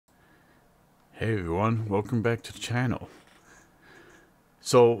Hey everyone, welcome back to the channel.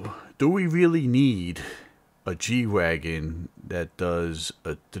 So, do we really need a G-Wagon that does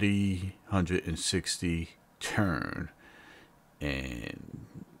a 360 turn? And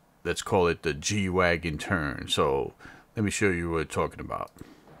let's call it the G-Wagon turn. So, let me show you what we're talking about.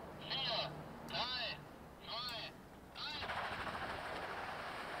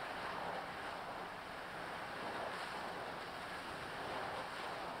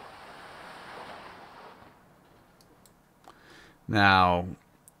 Now,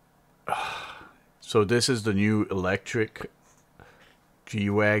 so this is the new electric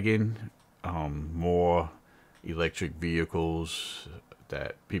G-Wagon. More electric vehicles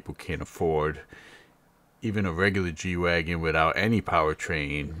that people can't afford. Even a regular G-Wagon without any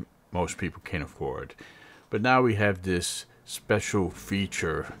powertrain, most people can't afford. But now we have this special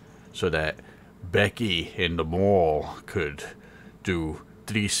feature so that Becky in the mall could do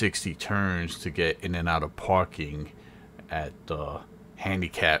 360 turns to get in and out of parking at the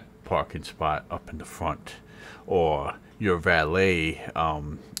handicap parking spot up in the front, or your valet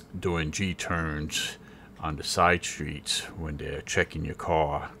doing G-turns on the side streets when they're checking your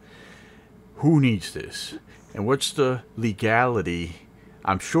car. Who needs this? And what's the legality?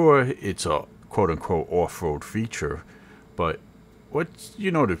 I'm sure it's a quote-unquote off-road feature, but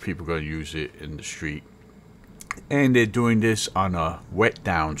the people going to use it in the street, and they're doing this on a wet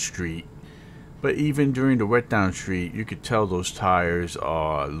down street. But even during the wet down street, you could tell those tires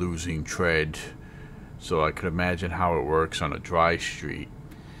are losing tread. So I could imagine how it works on a dry street.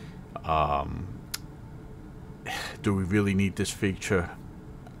 Do we really need this feature?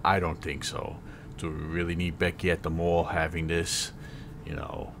 I don't think so. Do we really need Becky at the mall having this?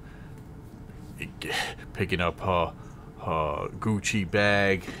 Picking up her Gucci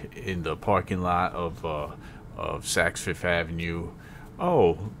bag in the parking lot of Saks Fifth Avenue.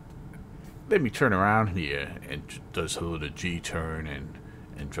 Oh, let me turn around here, and does a little G-turn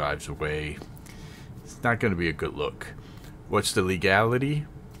and drives away. It's not going to be a good look. What's the legality?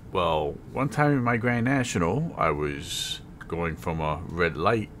 Well, one time in my Grand National, I was going from a red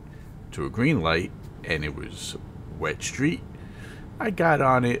light to a green light, and it was wet street. I got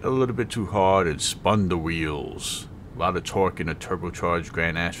on it a little bit too hard and spun the wheels. A lot of torque in a turbocharged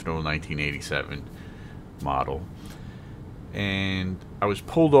Grand National 1987 model. And I was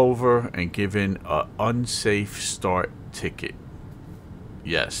pulled over and given an unsafe start ticket.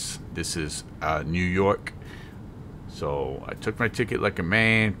 Yes, this is New York. So I took my ticket like a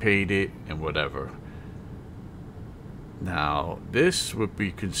man, paid it, and whatever. Now, this would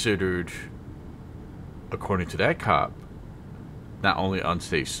be considered, according to that cop, not only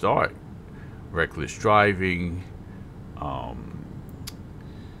unsafe start, reckless driving,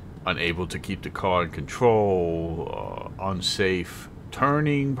 unable to keep the car in control, unsafe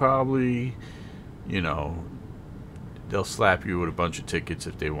turning probably. They'll slap you with a bunch of tickets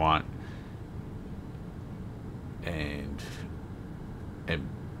if they want. And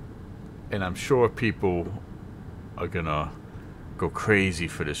I'm sure people are gonna go crazy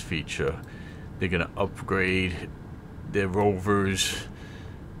for this feature. They're gonna upgrade their Rovers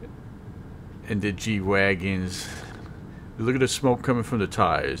and their G-Wagons. Look at the smoke coming from the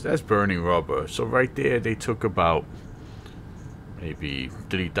tires. That's burning rubber. So right there, they took about maybe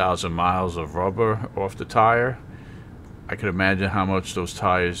 3,000 miles of rubber off the tire. I can imagine how much those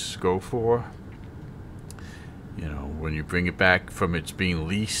tires go for. When you bring it back from its being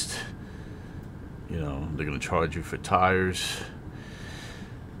leased, they're going to charge you for tires.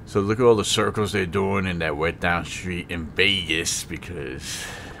 So look at all the circles they're doing in that wet down street in Vegas because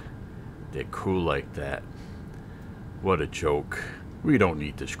they're cool like that. What a joke. We don't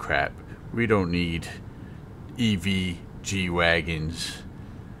need this crap. We don't need EV G-Wagons.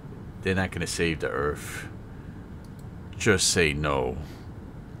 They're not going to save the earth. Just say no.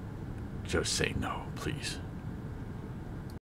 Just say no, please.